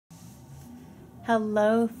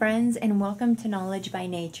Hello friends, and welcome to Knowledge by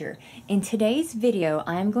Nature. In today's video,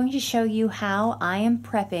 I'm going to show you how I am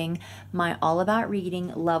prepping my All About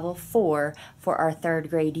Reading Level 4 for our 3rd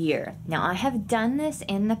grade year. Now, I have done this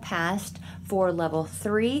in the past for Level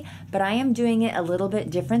 3, but I am doing it a little bit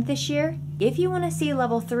different this year. If you want to see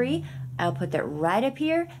Level 3, I'll put that right up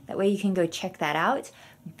here. That way you can go check that out.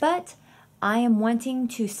 But I am wanting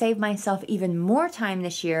to save myself even more time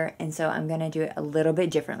this year, and so I'm going to do it a little bit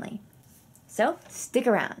differently. So, stick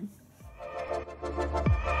around.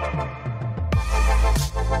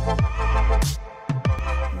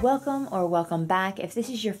 Welcome back. If this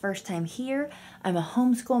is your first time here, I'm a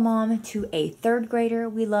homeschool mom to a 3rd grader.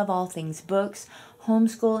 We love all things books,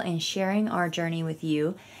 homeschool, and sharing our journey with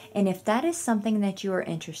you. And if that is something that you are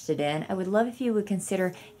interested in, I would love if you would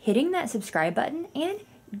consider hitting that subscribe button and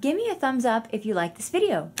give me a thumbs up if you like this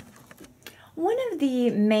video. One of the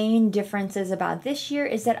main differences about this year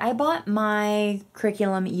is that I bought my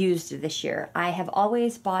curriculum used this year. I have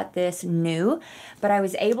always bought this new, but I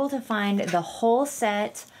was able to find the whole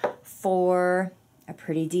set for a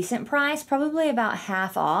pretty decent price, probably about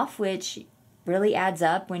half off, which really adds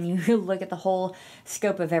up when you look at the whole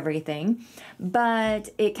scope of everything. But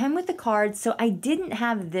it came with the cards, so I didn't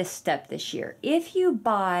have this step this year. If you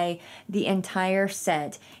buy the entire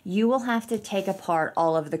set, you will have to take apart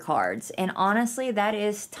all of the cards, and honestly, that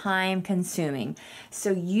is time consuming.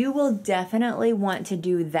 So you will definitely want to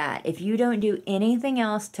do that. If you don't do anything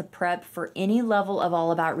else to prep for any level of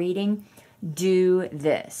All About Reading, do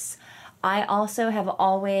this. I also have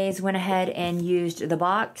always went ahead and used the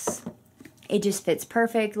box. It just fits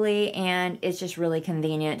perfectly, and it's just really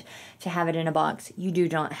convenient to have it in a box. You do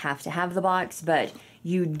not have to have the box, but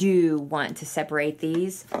you do want to separate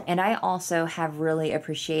these. And I also have really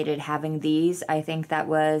appreciated having these. I think that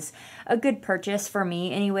was a good purchase for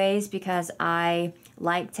me anyways, because I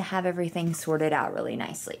like to have everything sorted out really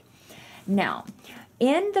nicely. Now,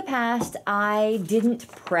 in the past, I didn't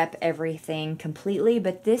prep everything completely,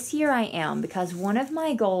 but this year I am, because one of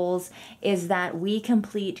my goals is that we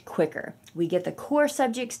complete quicker. We get the core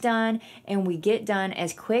subjects done, and we get done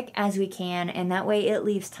as quick as we can, and that way it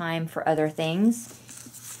leaves time for other things.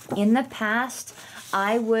 In the past,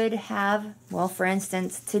 I would have, well, for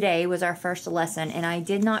instance, today was our first lesson, and I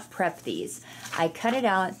did not prep these. I cut it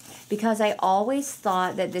out because I always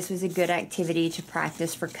thought that this was a good activity to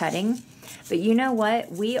practice for cutting. But you know what?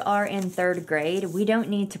 We are in 3rd grade. We don't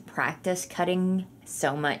need to practice cutting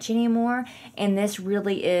so much anymore. And this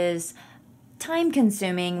really is time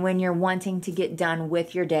consuming when you're wanting to get done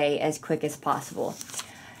with your day as quick as possible.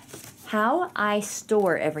 How I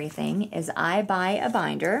store everything is I buy a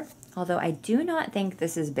binder, although I do not think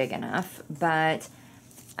this is big enough, but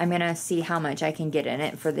I'm going to see how much I can get in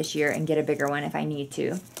it for this year and get a bigger one if I need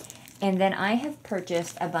to. And then I have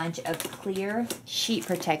purchased a bunch of clear sheet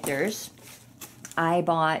protectors. I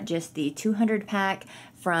bought just the 200 pack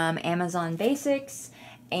from Amazon Basics,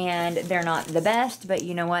 and they're not the best, but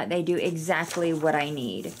you know what? They do exactly what I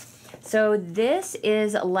need. So this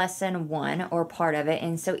is lesson 1, or part of it,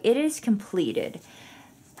 and so it is completed.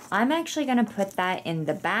 I'm actually going to put that in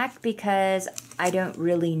the back because I don't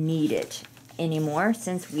really need it anymore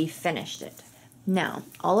since we finished it. Now,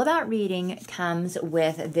 All About Reading comes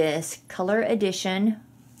with this color edition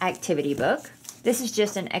activity book. This is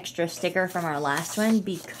just an extra sticker from our last one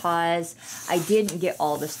because I didn't get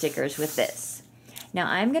all the stickers with this. Now,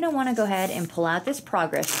 I'm going to want to go ahead and pull out this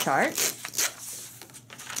progress chart.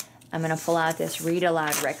 I'm going to pull out this read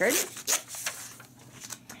aloud record.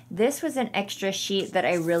 This was an extra sheet that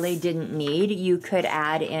I really didn't need. You could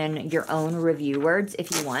add in your own review words if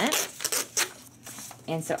you want.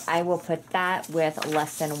 And so I will put that with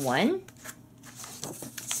lesson 1.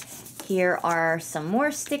 Here are some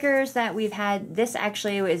more stickers that we've had. This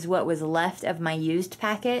actually is what was left of my used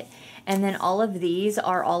packet. And then all of these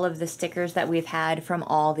are all of the stickers that we've had from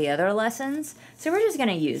all the other lessons. So we're just going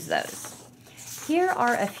to use those. Here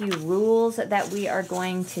are a few rules that we are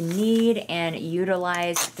going to need and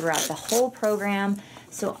utilize throughout the whole program.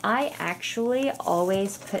 So I actually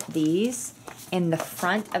always put these in the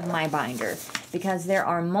front of my binder because there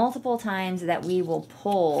are multiple times that we will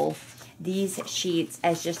pull these sheets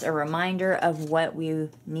as just a reminder of what we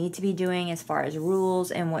need to be doing as far as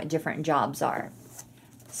rules and what different jobs are.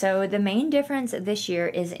 So the main difference this year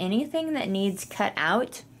is anything that needs cut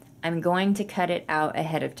out, I'm going to cut it out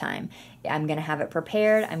ahead of time. I'm going to have it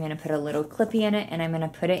prepared, I'm going to put a little clippy in it, and I'm going to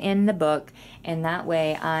put it in the book, and that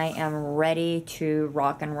way I am ready to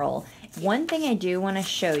rock and roll. One thing I do want to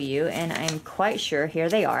show you, and I'm quite sure, here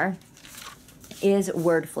they are, is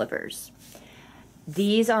word flippers.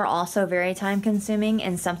 These are also very time consuming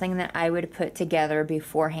and something that I would put together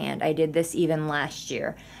beforehand. I did this even last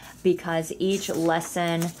year because each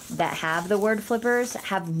lesson that have the word flippers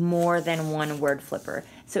have more than one word flipper.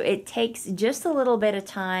 So it takes just a little bit of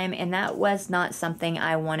time, and that was not something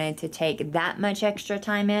I wanted to take that much extra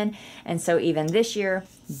time in. And so even this year,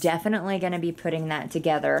 definitely going to be putting that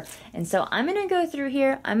together. And so I'm going to go through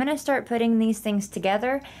here. I'm going to start putting these things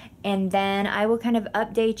together, and then I will kind of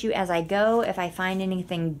update you as I go if I find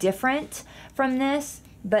anything different from this.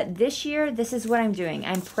 But this year, this is what I'm doing.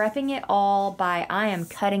 I'm prepping it all by, I am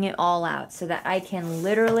cutting it all out so that I can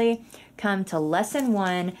literally come to lesson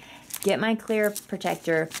 1, get my clear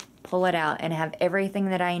protector, pull it out, and have everything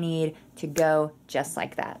that I need to go just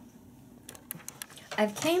like that.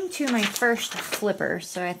 I've came to my first flipper,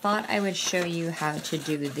 so I thought I would show you how to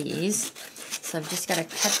do these. So I've just got to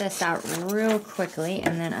cut this out real quickly,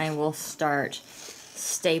 and then I will start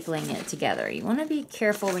stapling it together. You want to be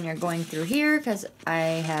careful when you're going through here, because I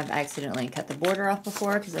have accidentally cut the border off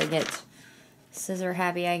before because I get scissor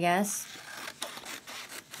happy, I guess.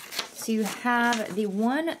 So you have the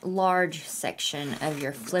one large section of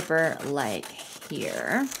your flipper like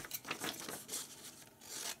here,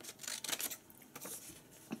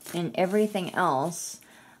 and everything else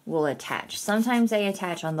will attach. Sometimes they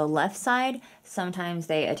attach on the left side, sometimes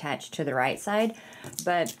they attach to the right side,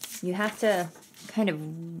 but you have to kind of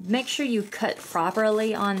make sure you cut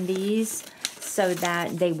properly on these so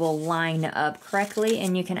that they will line up correctly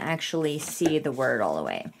and you can actually see the word all the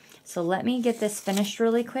way. So let me get this finished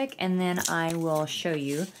really quick, and then I will show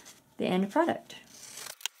you the end product.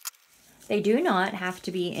 They do not have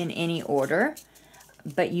to be in any order,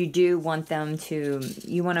 but you do want them to,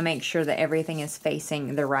 you want to make sure that everything is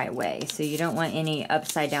facing the right way. So you don't want any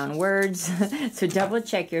upside down words. So double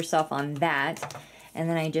check yourself on that. And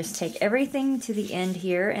then I just take everything to the end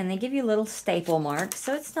here, and they give you little staple marks,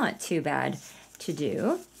 so it's not too bad to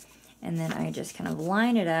do. And then I just kind of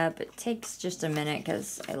line it up. It takes just a minute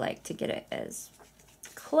because I like to get it as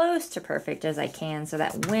close to perfect as I can so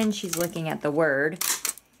that when she's looking at the word,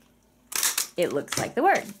 it looks like the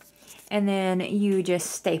word. And then you just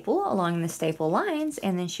staple along the staple lines,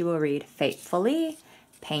 and then she will read faithfully,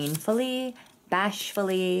 painfully,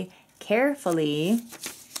 bashfully, carefully,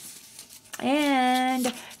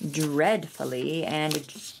 and dreadfully, and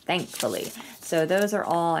thankfully. So those are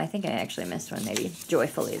all, I think I actually missed one maybe,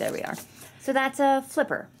 joyfully, there we are. So that's a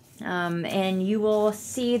flipper. And you will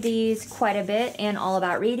see these quite a bit in All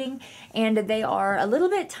About Reading, and they are a little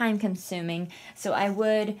bit time consuming. So I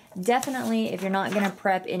would definitely, if you're not going to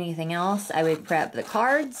prep anything else, I would prep the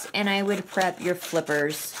cards and I would prep your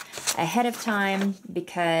flippers ahead of time,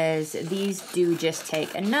 because these do just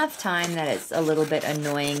take enough time that it's a little bit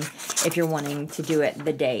annoying if you're wanting to do it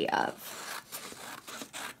the day of.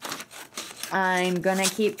 I'm gonna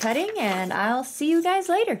keep cutting and I'll see you guys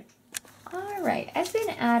later. Alright, I've been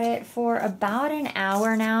at it for about an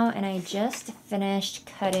hour now, and I just finished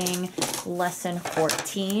cutting lesson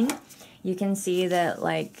 14. You can see that,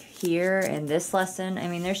 like, here in this lesson, I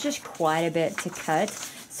mean, there's just quite a bit to cut.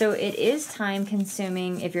 So it is time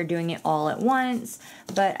consuming if you're doing it all at once,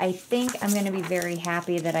 but I think I'm going to be very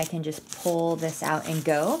happy that I can just pull this out and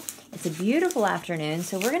go. It's a beautiful afternoon,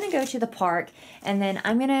 so we're going to go to the park, and then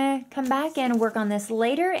I'm going to come back and work on this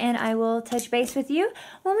later, and I will touch base with you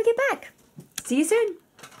when we get back. See you soon.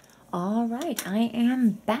 All right, I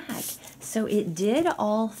am back. So it did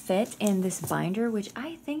all fit in this binder, which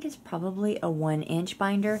I think is probably a 1-inch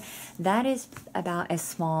binder. That is about as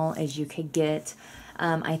small as you could get.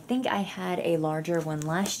 I think I had a larger one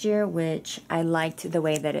last year, which I liked the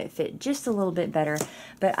way that it fit just a little bit better.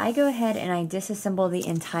 But I go ahead and I disassemble the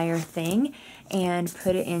entire thing and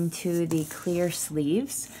put it into the clear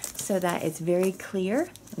sleeves so that it's very clear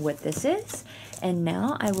what this is. And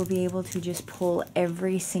now I will be able to just pull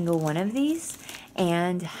every single one of these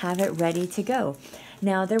and have it ready to go.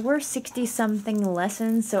 Now, there were 60-something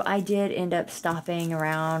lessons, so I did end up stopping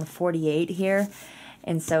around 48 here.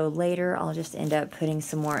 And so later I'll just end up putting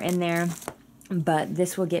some more in there. But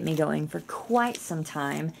this will get me going for quite some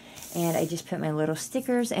time. And I just put my little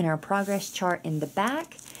stickers and our progress chart in the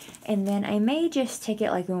back. And then I may just take it,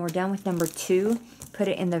 like when we're done with number 2, put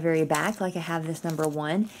it in the very back like I have this number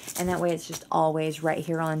 1. And that way it's just always right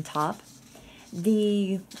here on top.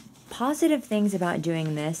 The positive things about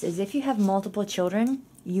doing this is if you have multiple children,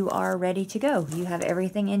 you are ready to go. You have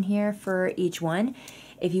everything in here for each one.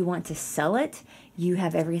 If you want to sell it, you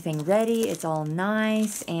have everything ready. It's all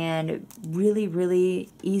nice and really, really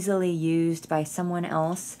easily used by someone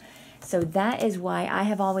else. So that is why I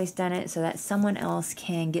have always done it, so that someone else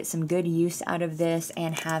can get some good use out of this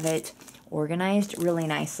and have it organized really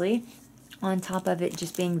nicely. on top of it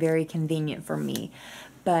just being very convenient for me.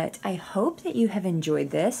 But I hope that you have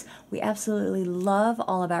enjoyed this. We absolutely love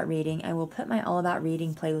All About Reading. I will put my All About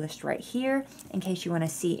Reading playlist right here in case you want to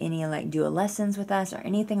see any like dual lessons with us or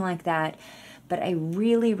anything like that. But I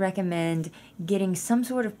really recommend getting some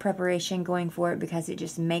sort of preparation going for it because it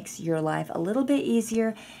just makes your life a little bit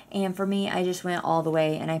easier. And for me, I just went all the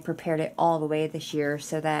way and I prepared it all the way this year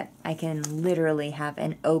so that I can literally have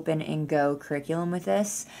an open and go curriculum with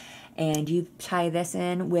this. And you tie this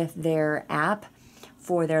in with their app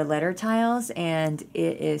for their letter tiles, and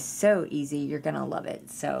it is so easy. You're gonna love it.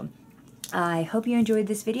 So I hope you enjoyed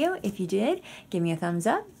this video. If you did, give me a thumbs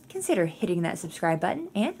up, consider hitting that subscribe button,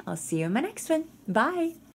 and I'll see you in my next one. Bye.